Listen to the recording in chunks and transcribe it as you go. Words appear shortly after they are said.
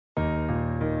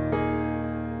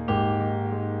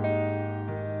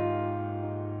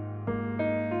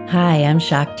Hi, I'm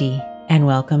Shakti, and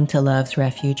welcome to Love's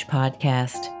Refuge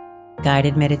podcast,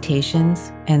 guided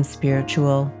meditations and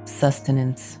spiritual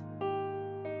sustenance.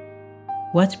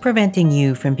 What's preventing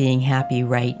you from being happy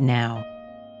right now?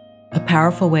 A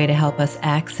powerful way to help us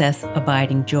access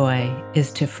abiding joy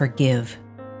is to forgive.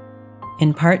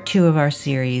 In part 2 of our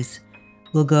series,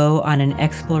 we'll go on an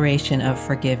exploration of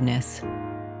forgiveness.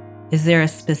 Is there a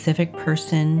specific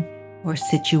person or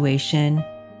situation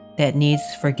that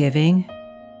needs forgiving?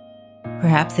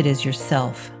 Perhaps it is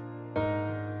yourself.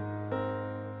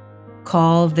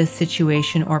 Call this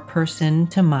situation or person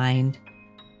to mind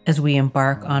as we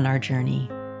embark on our journey.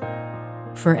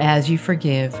 For as you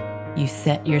forgive, you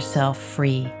set yourself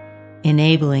free,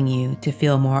 enabling you to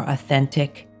feel more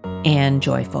authentic and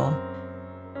joyful.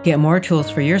 Get more tools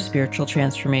for your spiritual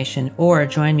transformation or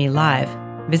join me live.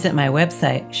 Visit my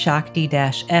website, shakti-s.com.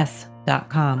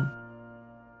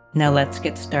 Now let's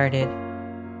get started.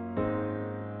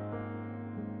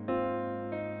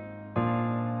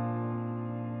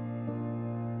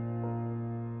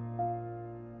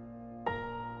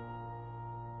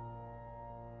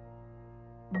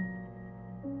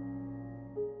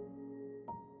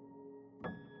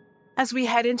 As we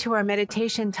head into our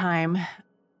meditation time,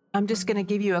 I'm just going to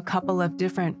give you a couple of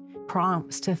different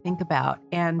prompts to think about.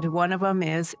 And one of them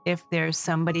is if there's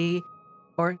somebody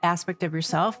or aspect of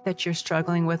yourself that you're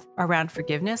struggling with around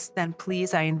forgiveness, then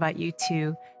please, I invite you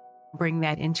to bring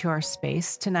that into our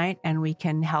space tonight and we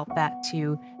can help that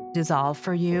to dissolve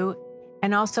for you.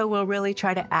 And also, we'll really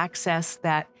try to access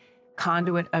that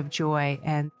conduit of joy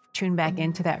and tune back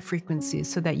into that frequency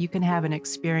so that you can have an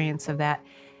experience of that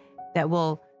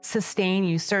will sustain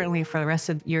you certainly for the rest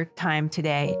of your time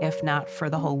today, if not for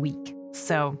the whole week.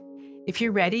 So if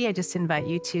you're ready, I just invite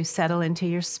you to settle into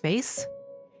your space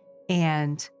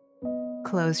and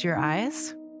close your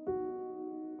eyes.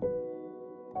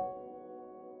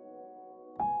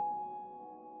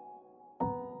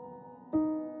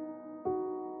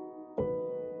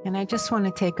 And I just want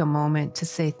to take a moment to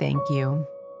say thank you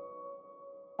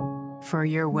for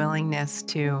your willingness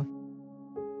to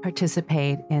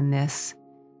participate in this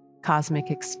cosmic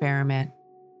experiment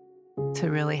to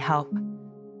really help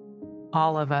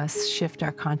all of us shift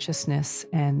our consciousness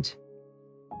and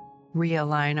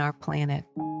realign our planet.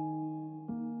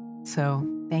 So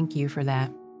thank you for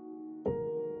that.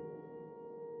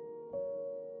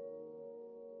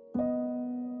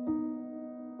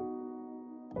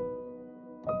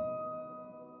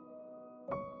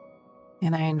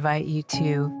 And I invite you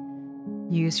to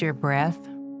use your breath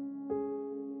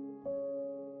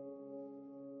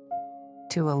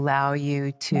to allow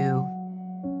you to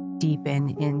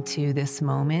deepen into this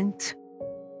moment.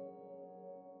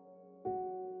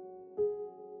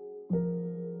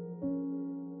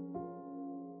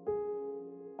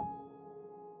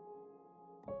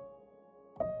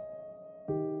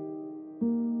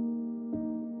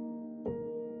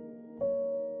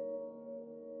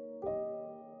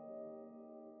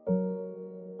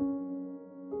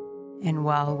 And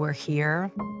while we're here,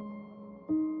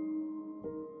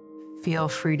 feel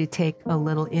free to take a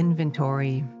little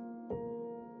inventory.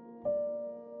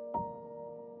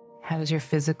 How does your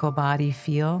physical body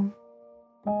feel?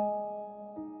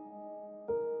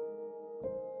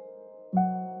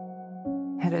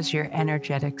 How does your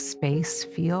energetic space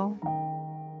feel?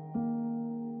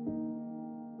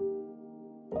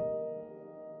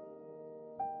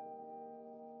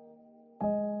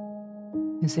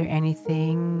 Is there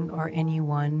anything or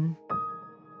anyone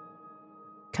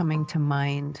coming to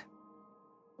mind?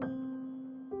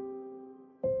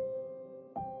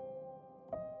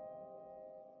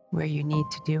 Where you need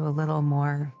to do a little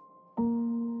more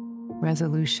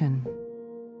resolution.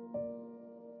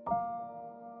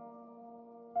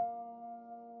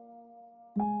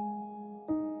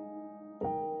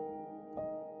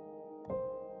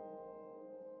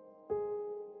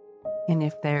 And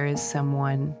if there is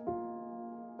someone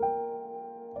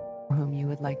whom you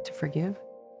would like to forgive,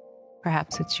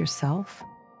 perhaps it's yourself.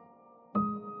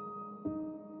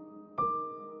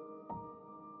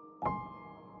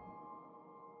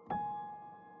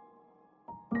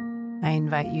 I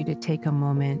invite you to take a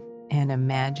moment and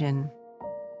imagine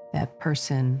that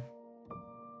person.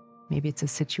 Maybe it's a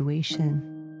situation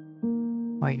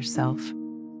or yourself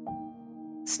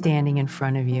standing in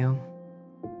front of you.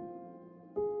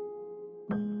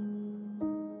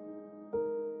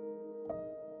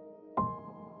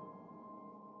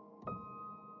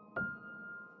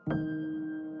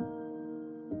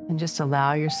 And just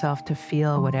allow yourself to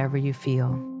feel whatever you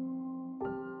feel.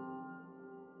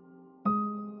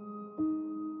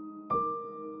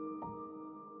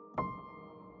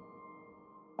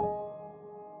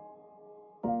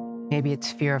 Maybe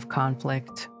it's fear of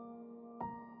conflict,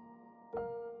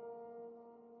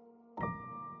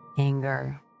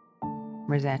 anger,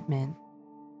 resentment,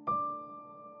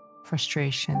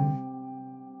 frustration.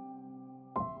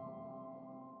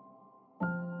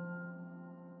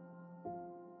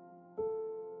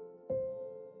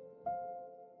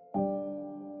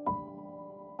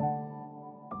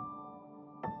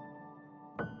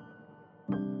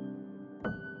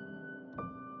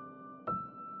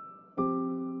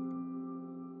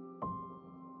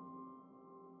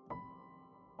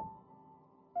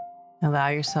 Allow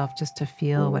yourself just to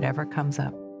feel whatever comes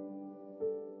up.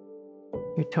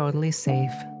 You're totally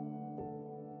safe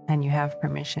and you have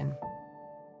permission.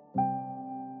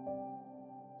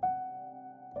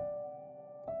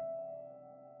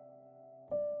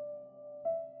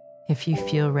 If you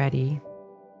feel ready,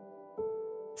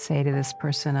 say to this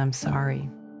person, "I'm sorry.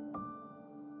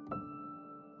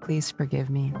 Please forgive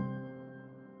me."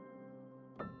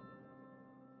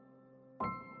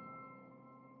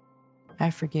 I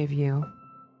forgive you.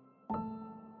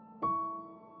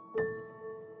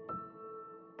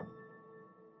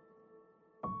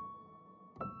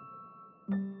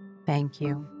 Thank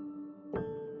you.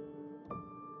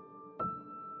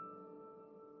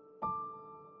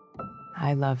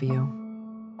 I love you.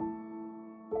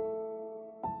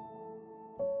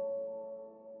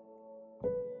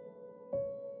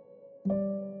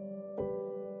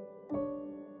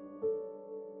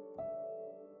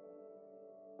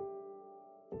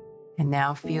 And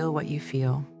now feel what you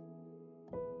feel.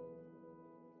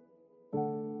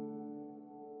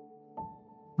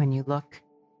 When you look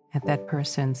at that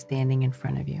person standing in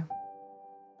front of you.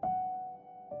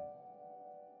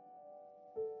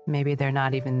 Maybe they're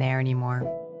not even there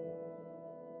anymore.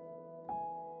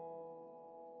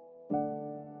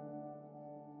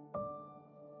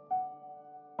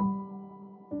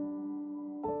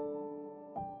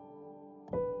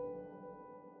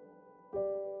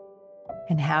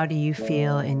 And how do you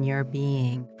feel in your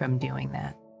being from doing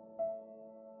that?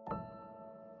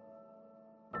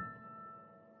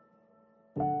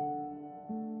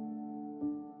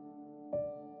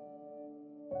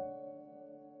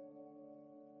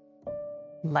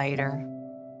 Lighter,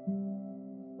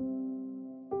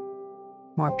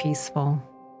 more peaceful,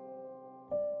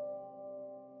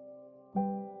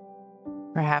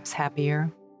 perhaps happier.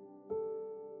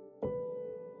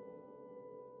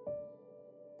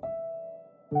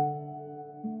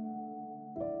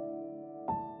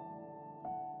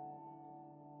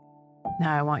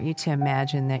 Now I want you to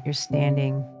imagine that you're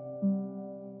standing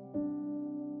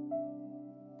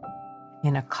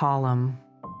in a column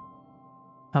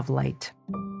of light.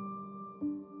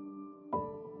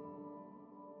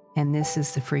 And this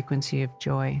is the frequency of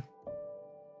joy.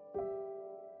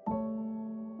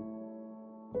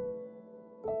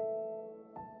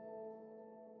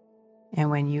 And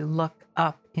when you look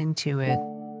up into it,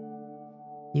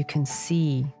 you can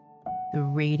see the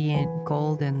radiant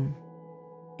golden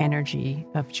energy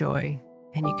of joy,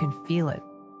 and you can feel it.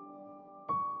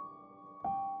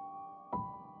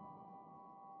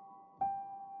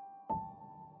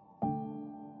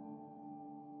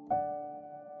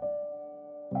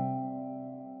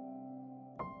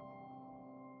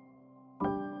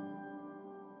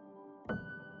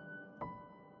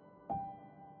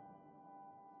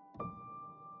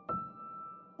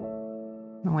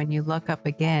 And when you look up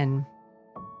again,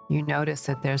 you notice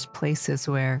that there's places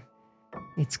where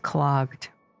it's clogged,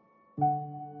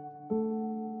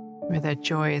 where that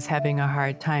joy is having a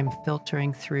hard time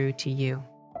filtering through to you.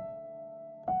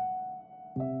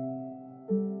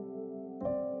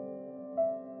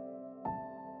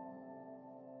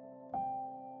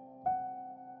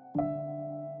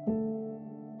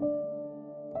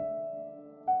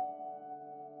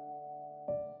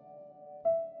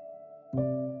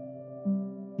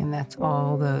 And that's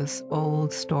all those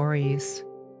old stories,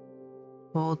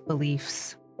 old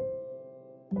beliefs,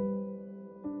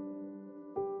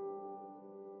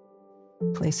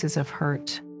 places of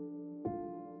hurt,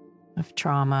 of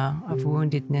trauma, of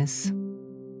woundedness.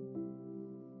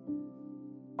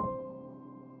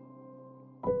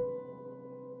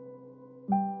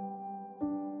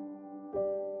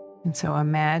 And so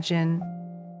imagine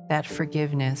that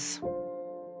forgiveness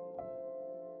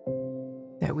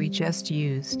that we just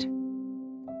used,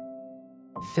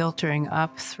 filtering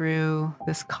up through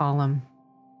this column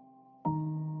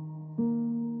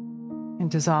and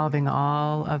dissolving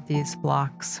all of these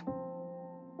blocks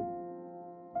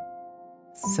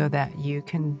so that you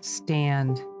can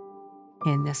stand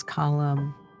in this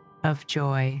column of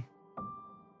joy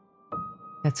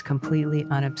that's completely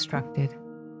unobstructed.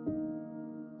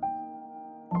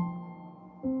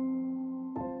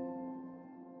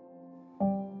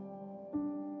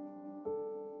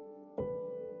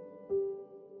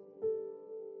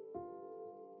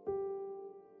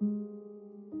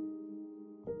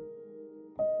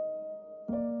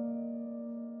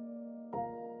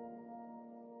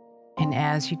 And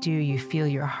as you do, you feel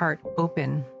your heart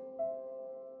open.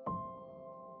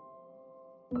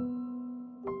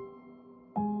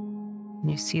 And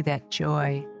you see that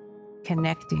joy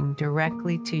connecting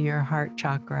directly to your heart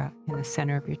chakra in the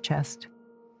center of your chest.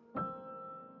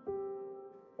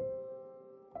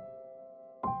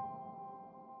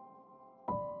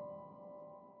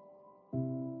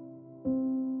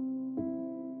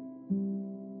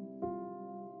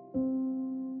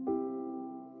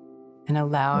 And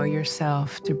allow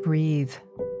yourself to breathe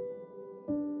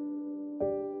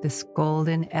this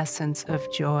golden essence of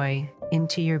joy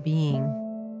into your being.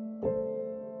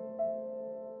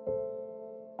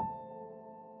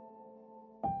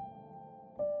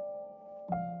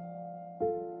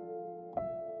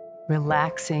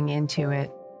 Relaxing into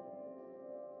it.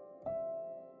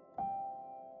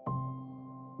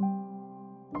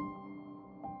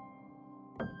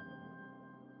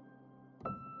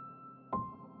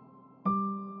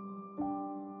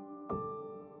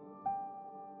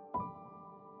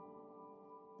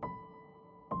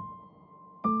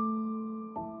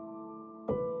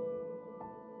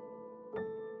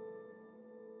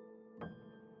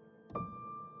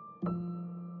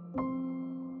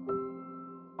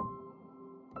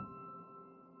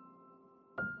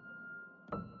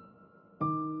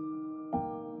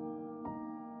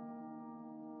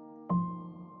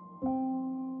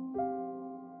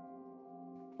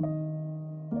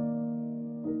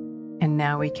 And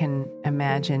now we can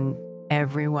imagine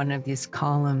every one of these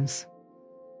columns,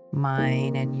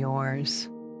 mine and yours,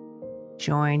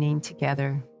 joining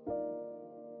together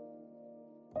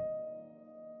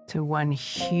to one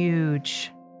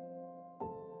huge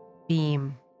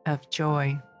beam of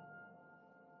joy.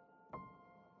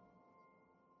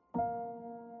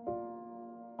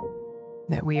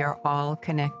 That we are all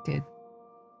connected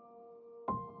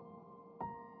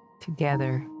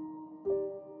together.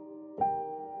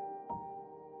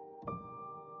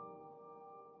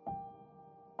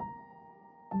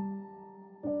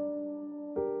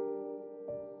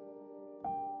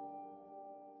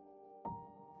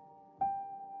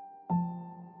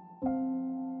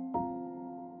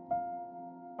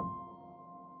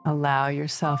 Allow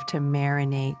yourself to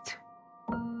marinate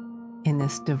in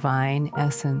this divine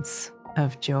essence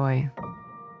of joy,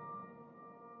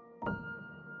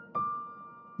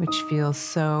 which feels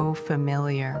so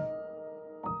familiar.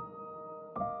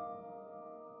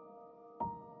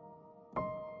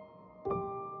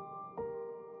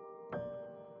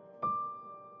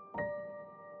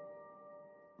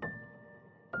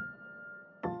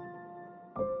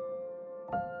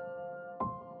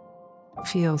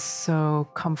 Feels so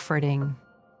comforting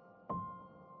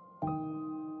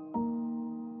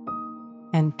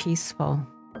and peaceful.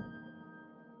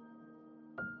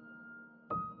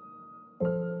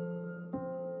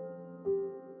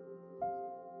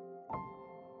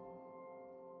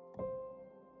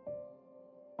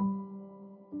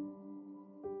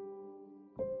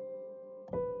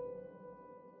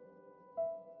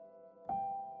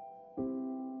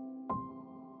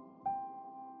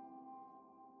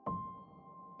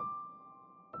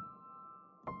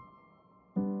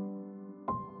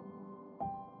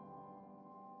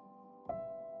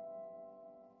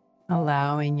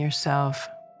 Allowing yourself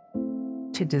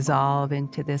to dissolve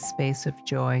into this space of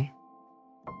joy.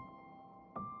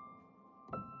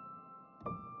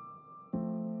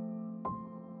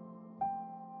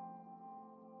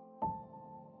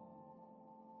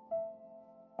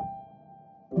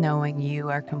 Knowing you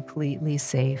are completely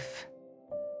safe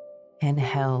and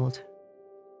held.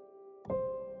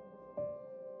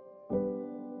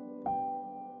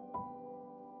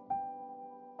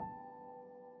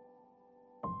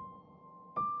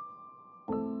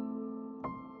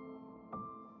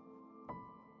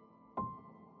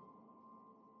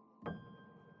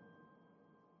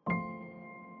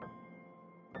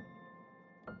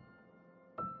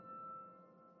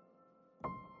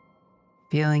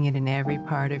 Feeling it in every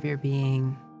part of your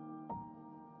being.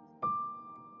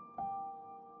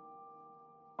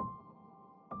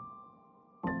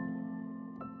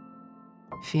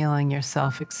 Feeling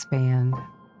yourself expand.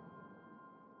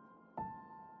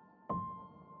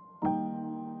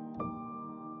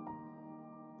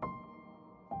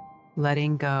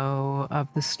 Letting go of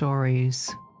the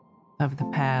stories of the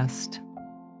past.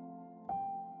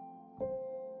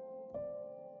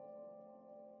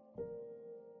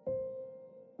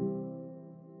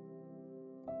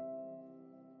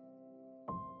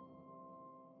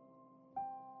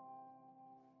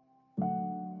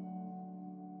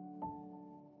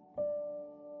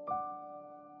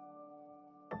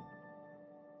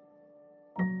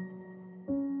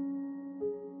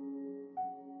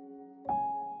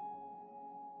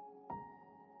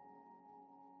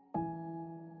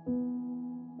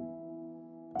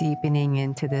 deepening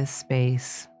into this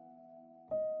space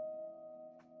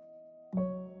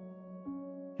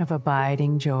of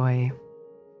abiding joy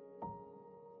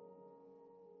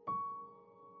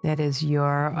that is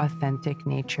your authentic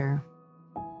nature.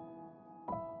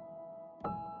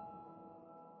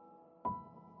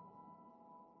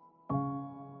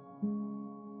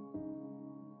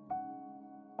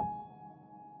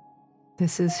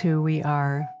 This is who we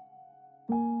are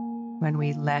when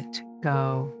we let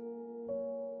go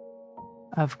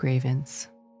of grievance.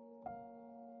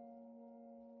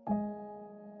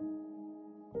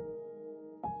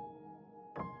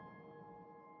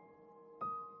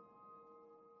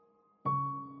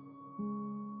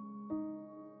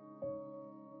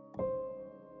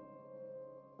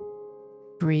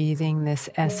 Breathing this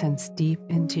essence deep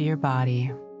into your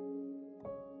body.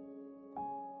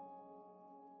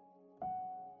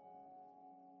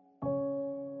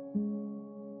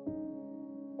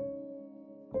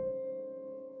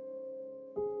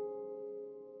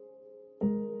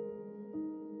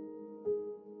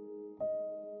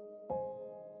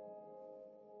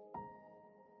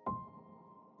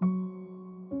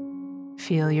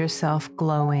 Feel yourself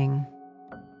glowing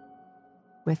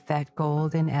with that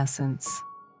golden essence.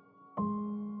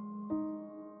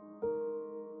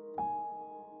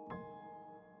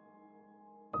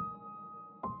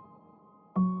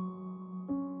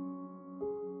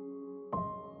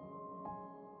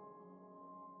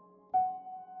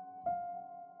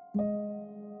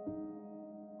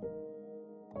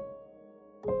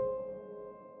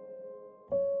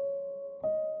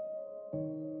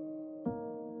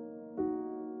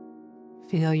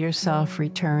 Feel yourself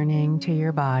returning to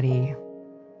your body.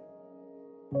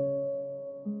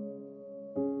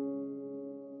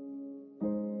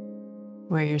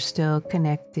 Where you're still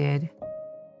connected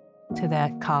to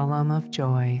that column of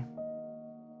joy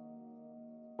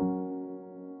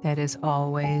that is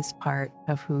always part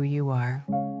of who you are.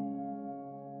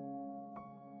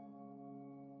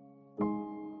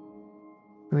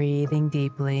 Breathing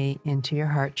deeply into your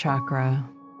heart chakra.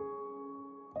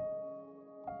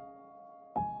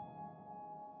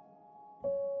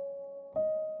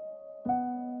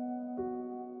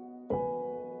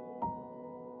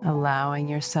 Allowing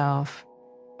yourself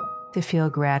to feel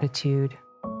gratitude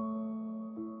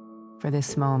for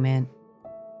this moment,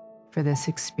 for this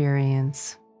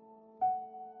experience,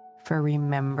 for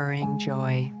remembering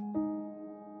joy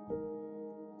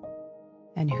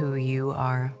and who you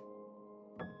are.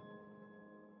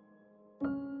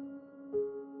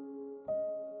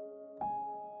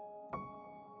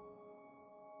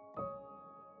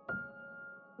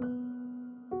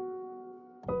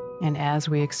 And as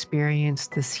we experience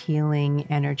this healing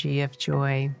energy of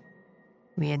joy,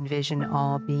 we envision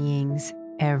all beings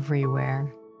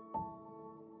everywhere.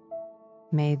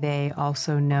 May they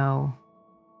also know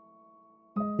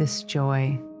this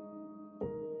joy.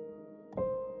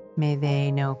 May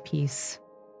they know peace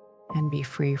and be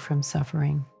free from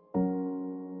suffering.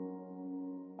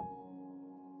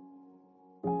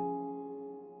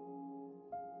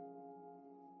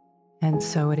 And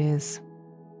so it is.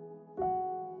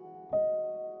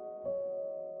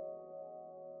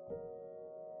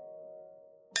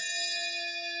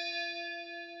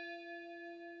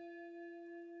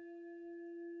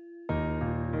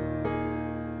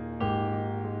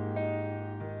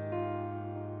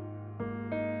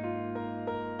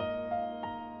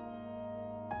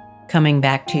 Coming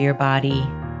back to your body.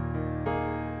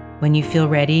 When you feel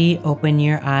ready, open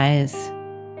your eyes.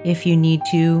 If you need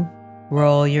to,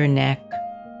 roll your neck,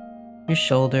 your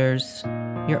shoulders,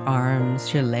 your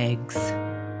arms, your legs.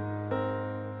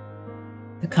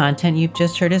 The content you've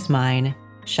just heard is mine,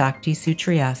 Shakti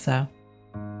Sutriyasa,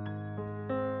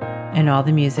 and all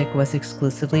the music was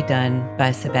exclusively done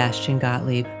by Sebastian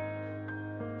Gottlieb.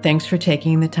 Thanks for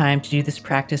taking the time to do this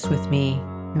practice with me.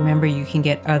 Remember, you can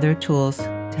get other tools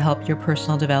to help your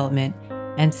personal development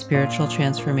and spiritual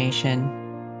transformation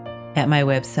at my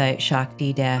website,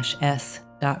 shakti-s.com.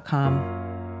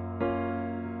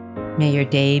 May your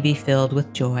day be filled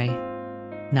with joy.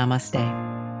 Namaste.